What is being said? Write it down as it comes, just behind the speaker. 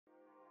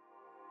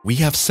We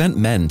have sent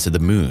men to the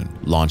moon,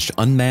 launched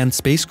unmanned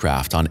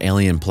spacecraft on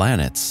alien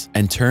planets,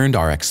 and turned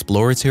our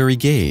exploratory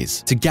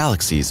gaze to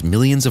galaxies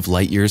millions of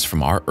light years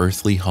from our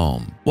earthly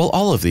home. While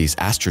all of these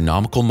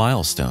astronomical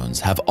milestones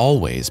have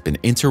always been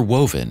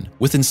interwoven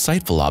with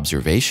insightful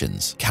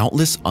observations,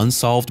 countless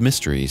unsolved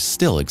mysteries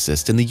still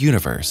exist in the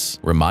universe,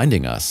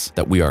 reminding us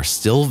that we are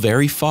still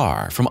very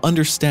far from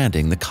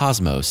understanding the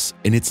cosmos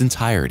in its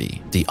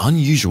entirety. The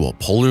unusual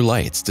polar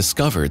lights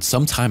discovered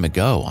some time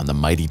ago on the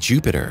mighty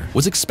Jupiter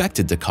was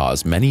expected to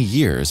cause many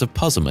years of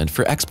puzzlement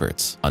for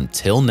experts,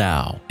 until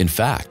now. In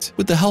fact,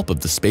 with the help of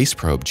the space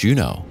probe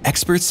Juno,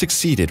 experts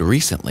succeeded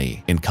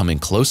recently in coming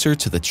closer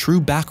to the true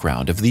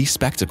background of these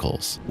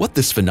spectacles. What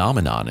this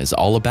phenomenon is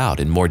all about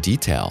in more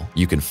detail,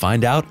 you can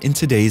find out in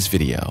today's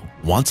video.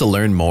 Want to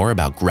learn more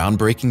about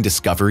groundbreaking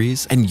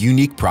discoveries and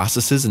unique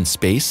processes in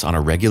space on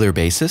a regular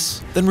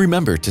basis? Then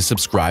remember to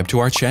subscribe to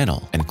our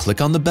channel and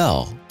click on the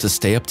bell to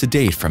stay up to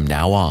date from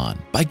now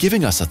on. By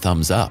giving us a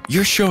thumbs up,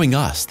 you're showing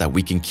us that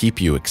we can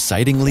keep you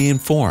excitingly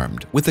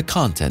informed with the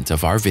content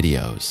of our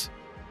videos.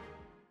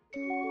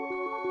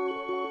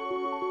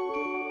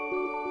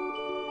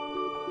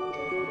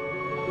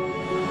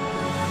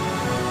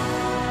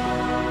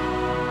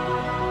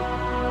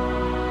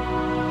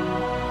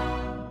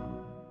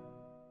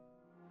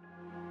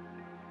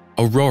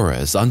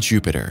 Auroras on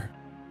Jupiter.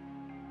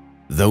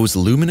 Those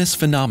luminous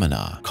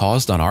phenomena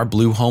caused on our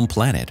blue home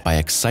planet by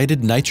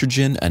excited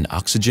nitrogen and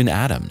oxygen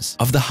atoms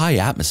of the high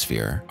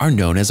atmosphere are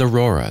known as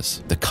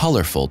auroras, the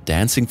colorful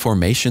dancing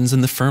formations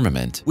in the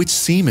firmament, which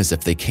seem as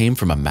if they came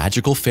from a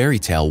magical fairy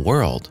tale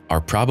world,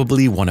 are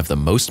probably one of the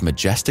most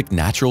majestic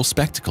natural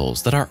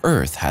spectacles that our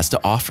Earth has to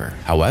offer.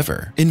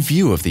 However, in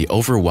view of the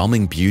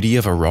overwhelming beauty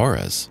of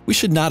auroras, we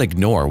should not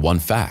ignore one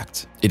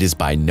fact. It is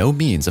by no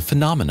means a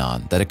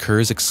phenomenon that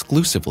occurs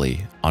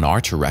exclusively on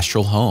our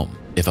terrestrial home.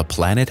 If a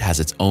planet has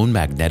its own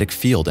magnetic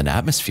field and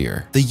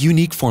atmosphere, the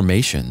unique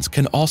formations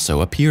can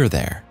also appear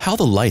there. How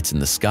the lights in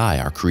the sky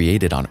are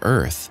created on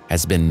Earth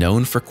has been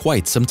known for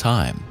quite some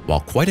time. While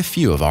quite a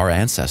few of our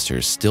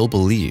ancestors still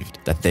believed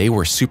that they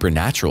were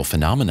supernatural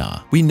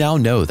phenomena, we now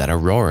know that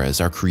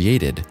auroras are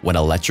created when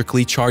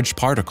electrically charged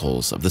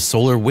particles of the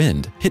solar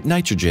wind hit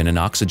nitrogen and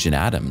oxygen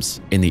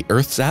atoms in the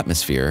Earth's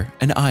atmosphere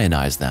and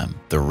ionize them.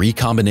 The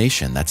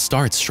recombination that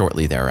starts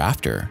shortly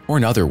thereafter, or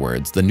in other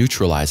words, the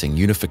neutralizing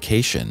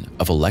unification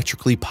of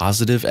electrically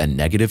positive and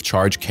negative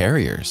charge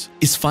carriers,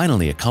 is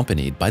finally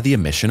accompanied by the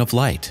emission of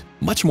light.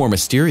 Much more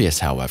mysterious,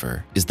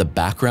 however, is the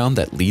background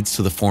that leads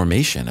to the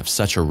formation of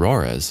such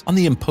auroras on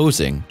the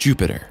imposing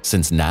Jupiter.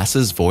 Since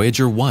NASA's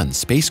Voyager 1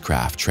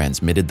 spacecraft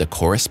transmitted the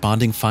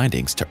corresponding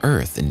findings to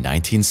Earth in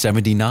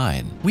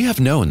 1979, we have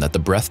known that the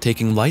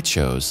breathtaking light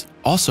shows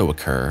also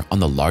occur on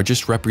the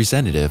largest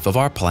representative of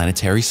our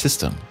planetary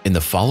system. In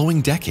the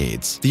following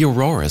decades, the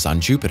auroras on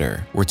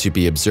Jupiter were to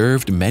be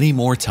observed many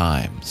more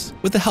times.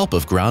 With the help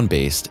of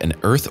ground-based and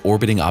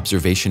Earth-orbiting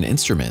observation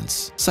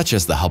instruments, such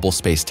as the Hubble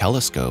Space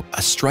Telescope,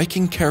 a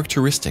striking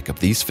characteristic of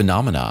these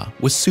phenomena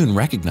was soon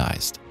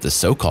recognized: the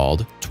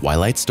so-called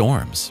twilight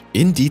storms.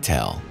 In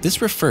detail,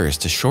 this refers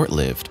to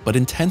short-lived but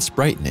intense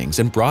brightenings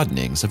and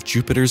broadenings of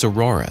Jupiter's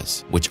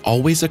auroras, which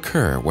always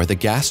occur where the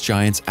gas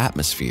giant's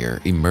atmosphere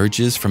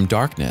emerges from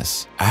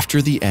darkness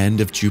after the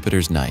end of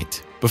Jupiter's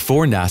night.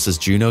 Before NASA's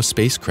Juno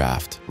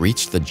spacecraft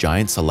reached the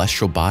giant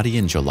celestial body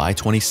in July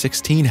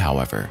 2016,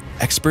 however,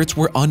 experts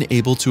were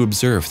unable to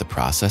observe the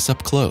process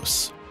up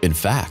close. In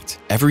fact,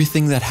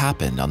 everything that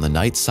happened on the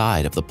night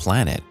side of the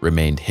planet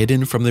remained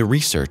hidden from the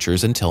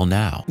researchers until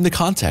now. In the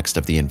context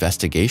of the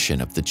investigation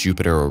of the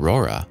Jupiter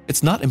aurora,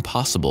 it's not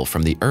impossible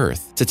from the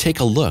Earth to take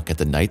a look at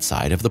the night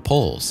side of the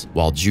poles.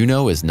 While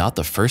Juno is not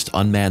the first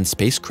unmanned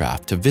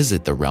spacecraft to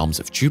visit the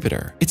realms of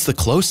Jupiter, it's the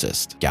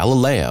closest.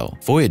 Galileo,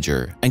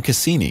 Voyager, and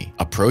Cassini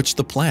approached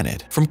the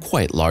planet from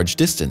quite large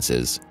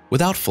distances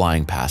without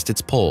flying past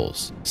its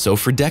poles. So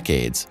for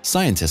decades,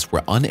 scientists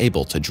were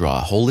unable to draw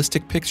a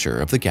holistic picture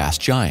of the gas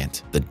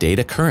giant. The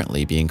data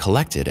currently being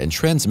collected and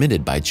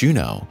transmitted by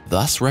Juno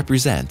thus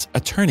represent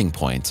a turning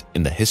point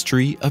in the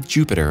history of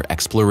Jupiter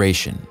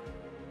exploration.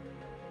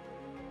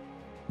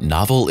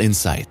 Novel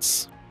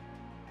insights.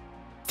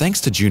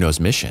 Thanks to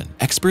Juno's mission,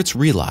 experts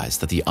realize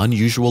that the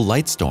unusual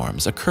light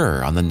storms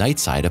occur on the night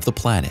side of the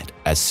planet.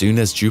 As soon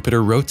as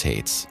Jupiter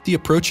rotates, the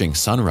approaching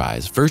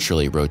sunrise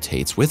virtually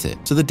rotates with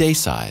it to the day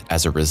side,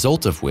 as a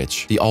result of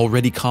which the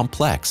already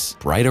complex,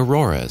 bright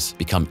auroras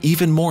become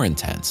even more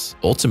intense,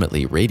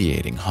 ultimately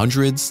radiating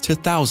hundreds to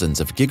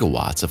thousands of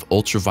gigawatts of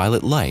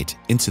ultraviolet light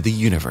into the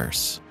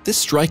universe. This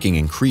striking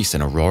increase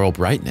in auroral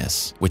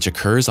brightness, which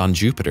occurs on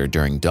Jupiter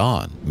during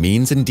dawn,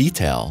 means in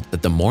detail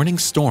that the morning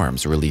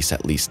storms release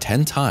at least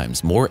 10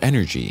 times more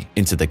energy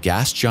into the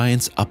gas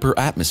giant's upper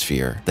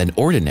atmosphere than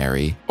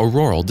ordinary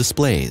auroral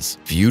displays.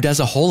 Viewed as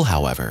a whole,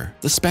 however,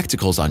 the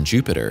spectacles on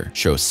Jupiter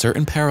show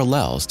certain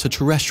parallels to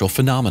terrestrial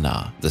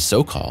phenomena, the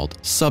so-called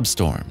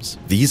substorms.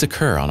 These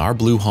occur on our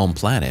blue home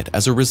planet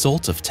as a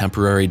result of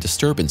temporary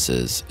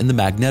disturbances in the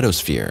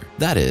magnetosphere,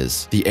 that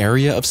is, the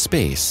area of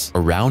space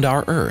around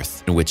our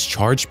Earth in which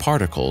charged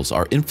particles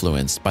are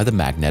influenced by the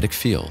magnetic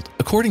field.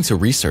 According to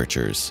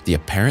researchers, the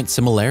apparent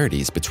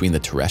similarities between the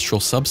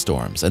terrestrial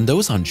substorms and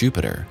those on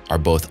Jupiter are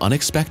both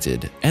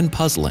unexpected and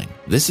puzzling.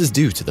 This is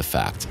due to the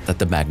fact that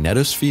the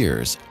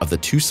magnetospheres of the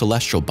two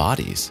celestial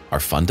bodies are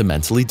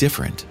fundamentally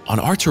different. On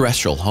our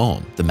terrestrial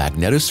home, the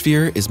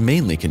magnetosphere is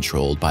mainly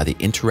controlled by the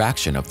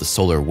interaction of the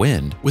solar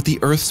wind with the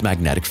Earth's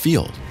magnetic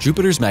field.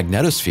 Jupiter's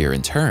magnetosphere,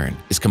 in turn,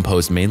 is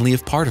composed mainly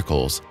of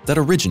particles that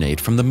originate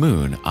from the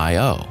Moon,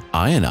 Io,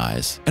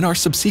 ionize, and are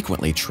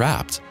subsequently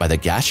trapped by the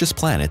gaseous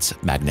planet's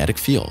magnetic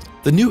field.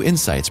 The new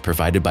insights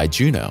provided by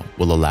Juno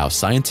will allow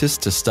scientists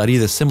to study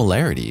the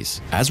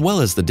similarities as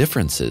well as the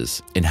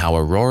differences in how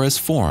auroras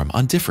form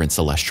on different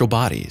celestial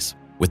bodies.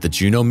 With the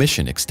Juno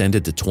mission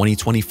extended to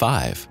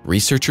 2025,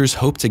 researchers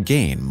hope to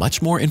gain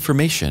much more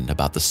information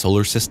about the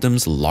solar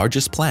system's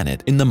largest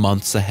planet in the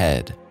months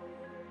ahead.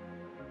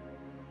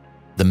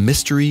 The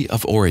mystery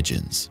of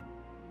origins.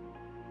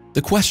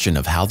 The question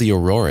of how the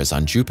auroras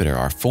on Jupiter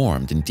are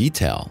formed in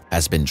detail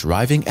has been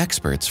driving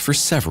experts for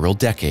several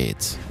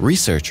decades.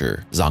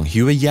 Researcher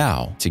Zhonghua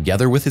Yao,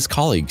 together with his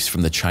colleagues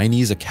from the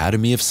Chinese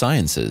Academy of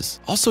Sciences,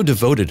 also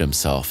devoted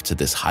himself to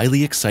this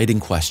highly exciting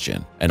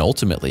question and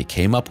ultimately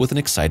came up with an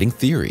exciting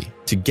theory.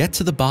 To get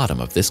to the bottom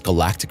of this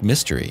galactic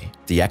mystery,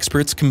 the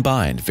experts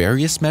combined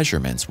various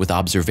measurements with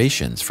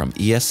observations from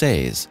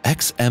ESA's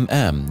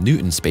XMM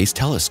Newton Space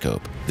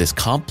Telescope. This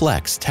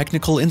complex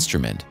technical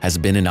instrument has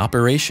been in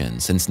operation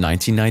since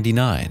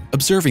 1999,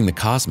 observing the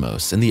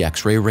cosmos in the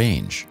X-ray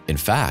range. In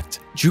fact,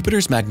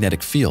 Jupiter's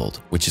magnetic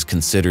field, which is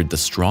considered the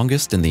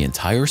strongest in the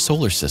entire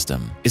solar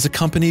system, is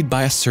accompanied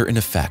by a certain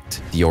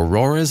effect. The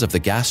auroras of the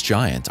gas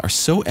giant are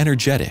so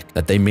energetic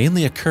that they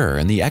mainly occur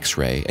in the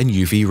X-ray and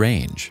UV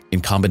range.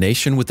 In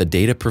combination with the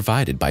data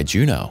provided by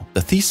Juno,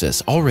 the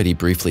thesis already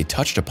briefly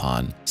touched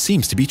upon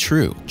seems to be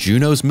true.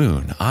 Juno's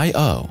moon,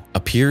 Io,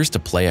 appears to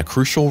play a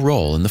crucial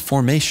role in the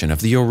formation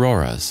of the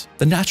auroras.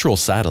 The natural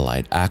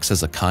satellite acts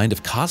as a kind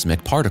of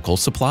cosmic particle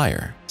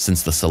supplier.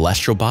 Since the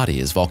celestial body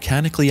is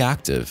volcanically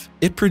active,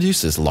 it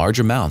produces large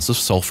amounts of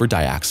sulfur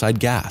dioxide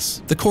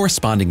gas. The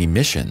corresponding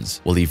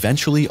emissions will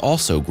eventually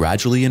also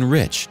gradually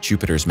enrich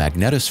Jupiter's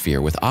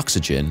magnetosphere with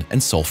oxygen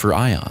and sulfur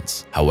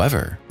ions.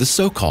 However, the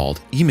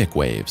so-called emic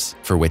waves,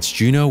 for which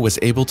Juno was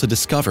able to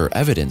discover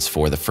evidence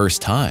for the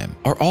first time,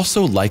 are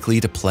also likely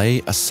to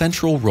play a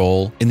central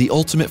role in the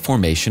ultimate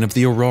formation of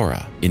the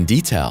aurora. In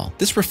detail,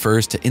 this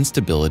refers to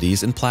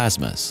instabilities in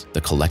plasmas.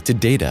 The collected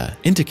data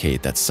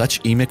indicate that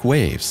such emic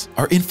waves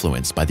are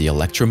influenced by the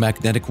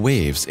electromagnetic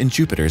waves in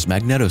Jupiter's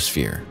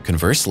magnetosphere.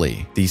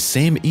 Conversely, these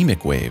same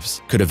emic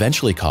waves could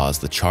eventually cause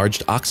the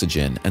charged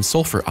oxygen and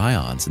sulfur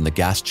ions in the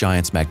gas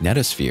giant's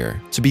magnetosphere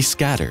to be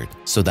scattered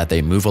so that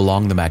they move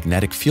along the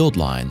magnetic field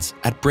lines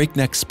at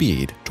breakneck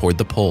speed toward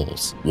the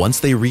poles. Once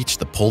they reach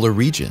the polar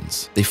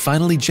regions, they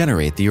finally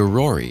generate the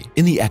aurorae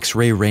in the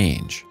X-ray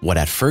range. What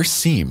at first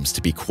seems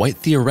to be quite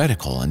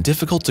theoretical and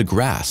difficult to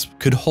grasp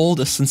could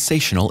hold a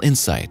sensational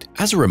insight.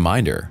 As a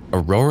reminder,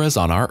 auroras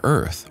on our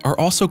Earth are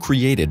also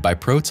created by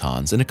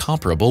protons in a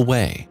comparable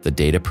way. The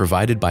data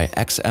provided by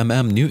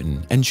XMM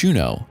Newton and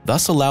Juno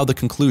thus allow the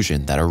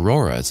conclusion that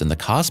auroras in the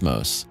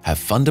cosmos have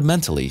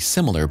fundamentally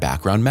similar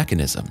background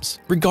mechanisms,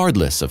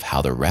 regardless of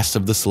how the rest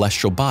of the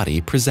celestial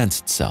body presents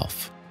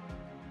itself.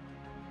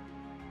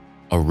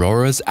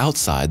 Auroras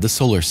outside the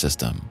solar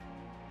system.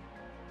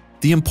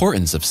 The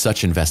importance of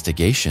such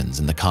investigations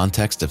in the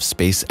context of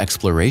space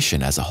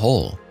exploration as a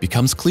whole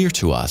becomes clear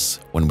to us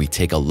when we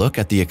take a look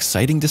at the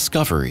exciting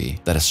discovery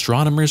that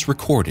astronomers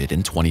recorded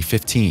in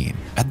 2015.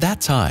 At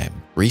that time,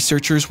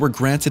 researchers were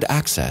granted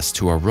access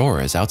to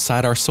auroras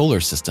outside our solar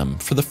system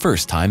for the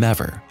first time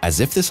ever. As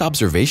if this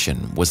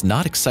observation was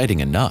not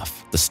exciting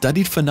enough, the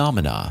studied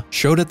phenomena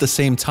showed at the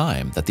same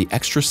time that the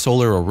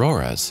extrasolar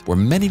auroras were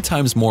many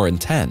times more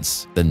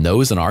intense than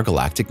those in our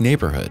galactic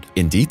neighborhood.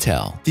 In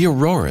detail, the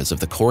auroras of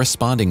the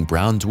corresponding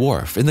brown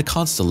dwarf in the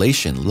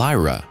constellation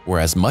Lyra were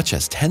as much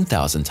as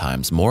 10,000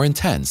 times more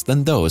intense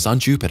than those on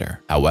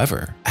Jupiter.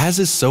 However, as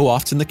is so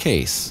often the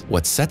case,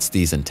 what sets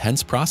these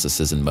intense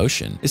processes in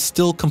motion is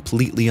still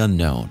completely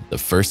unknown. The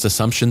first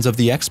assumptions of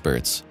the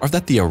experts are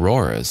that the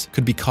auroras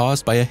could be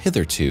caused by a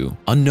hitherto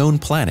unknown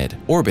planet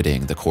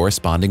orbiting the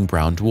corresponding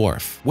brown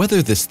dwarf.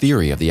 Whether this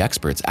theory of the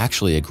experts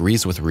actually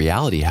agrees with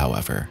reality,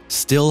 however,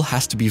 still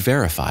has to be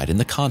verified in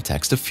the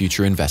context of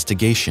future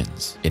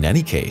investigations. In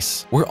any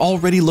case, we're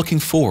already looking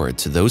forward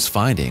to those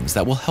findings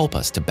that will help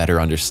us to better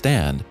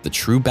understand the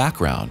true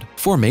background,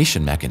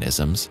 formation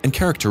mechanisms, and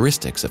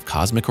characteristics of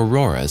cosmic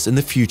auroras in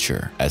the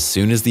future. As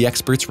soon as the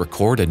experts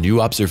record a new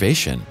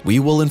observation, we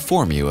will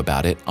inform you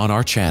about it on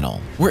our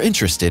channel. We're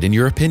interested in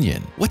your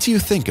opinion. What do you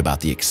think about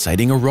the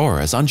exciting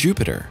auroras on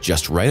Jupiter?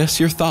 Just write us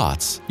your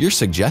thoughts, your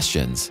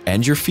suggestions,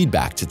 and your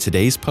feedback to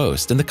today's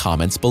post in the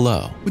comments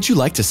below. Would you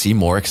like to see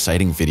more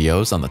exciting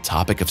videos on the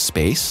topic of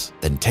space?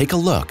 Then take a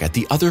look at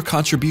the other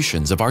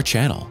contributions of our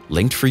channel,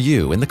 linked for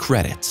you in the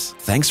credits.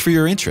 Thanks for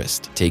your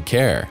interest, take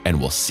care, and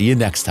we'll see you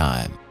next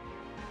time.